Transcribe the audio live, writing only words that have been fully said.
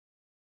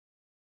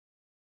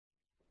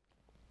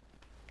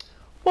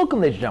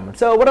Welcome, ladies and gentlemen.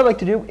 So what I'd like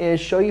to do is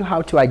show you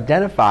how to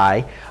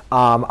identify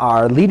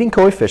our leading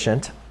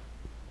coefficient,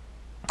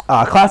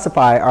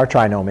 classify our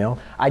trinomial,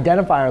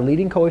 identify our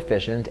leading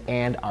coefficient,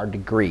 and our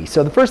degree.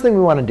 So the first thing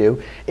we want to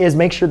do is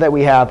make sure that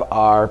we have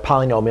our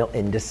polynomial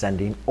in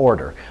descending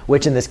order,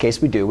 which in this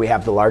case we do. We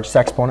have the largest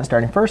exponent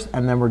starting first,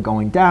 and then we're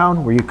going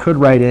down, where you could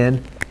write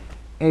in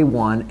a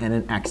 1 and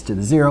an x to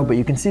the 0, but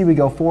you can see we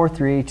go 4,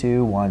 3,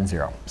 2, 1,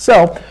 0.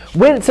 So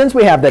since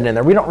we have that in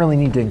there, we don't really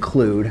need to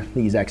include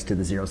these x to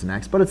the 0s and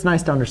x, but it's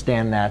nice to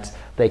understand that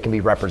they can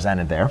be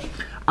represented there.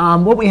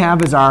 What we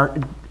have is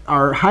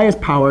our highest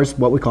power is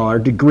what we call our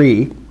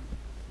degree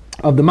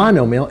of the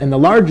monomial, and the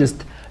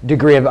largest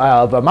degree of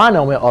a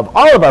monomial of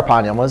all of our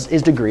polynomials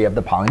is degree of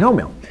the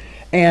polynomial.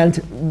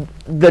 And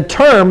the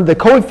term, the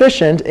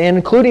coefficient,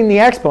 including the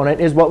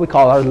exponent, is what we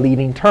call our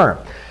leading term.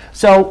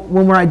 So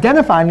when we're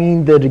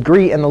identifying the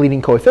degree and the leading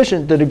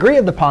coefficient, the degree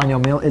of the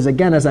polynomial is,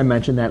 again, as I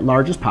mentioned, that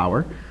largest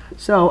power.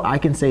 So I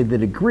can say the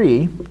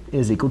degree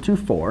is equal to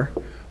 4,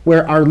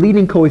 where our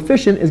leading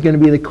coefficient is going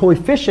to be the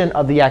coefficient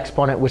of the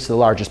exponent, which is the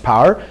largest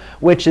power,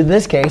 which in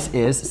this case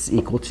is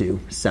equal to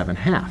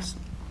 7/2.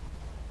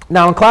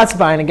 Now in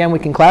classifying, again, we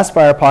can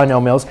classify our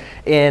polynomials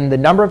in the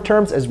number of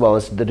terms as well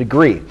as the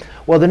degree.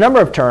 Well, the number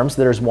of terms,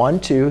 there's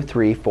 1, 2,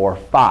 3, 4,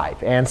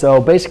 5. And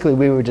so basically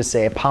we would just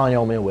say a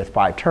polynomial with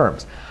 5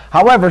 terms.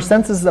 However,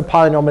 since this is a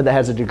polynomial that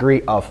has a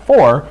degree of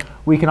 4,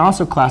 we can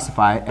also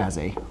classify it as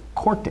a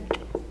quartic.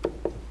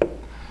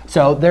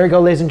 So there you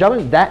go, ladies and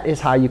gentlemen. That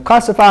is how you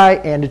classify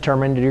and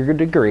determine your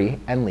degree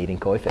and leading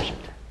coefficient.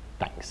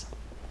 Thanks.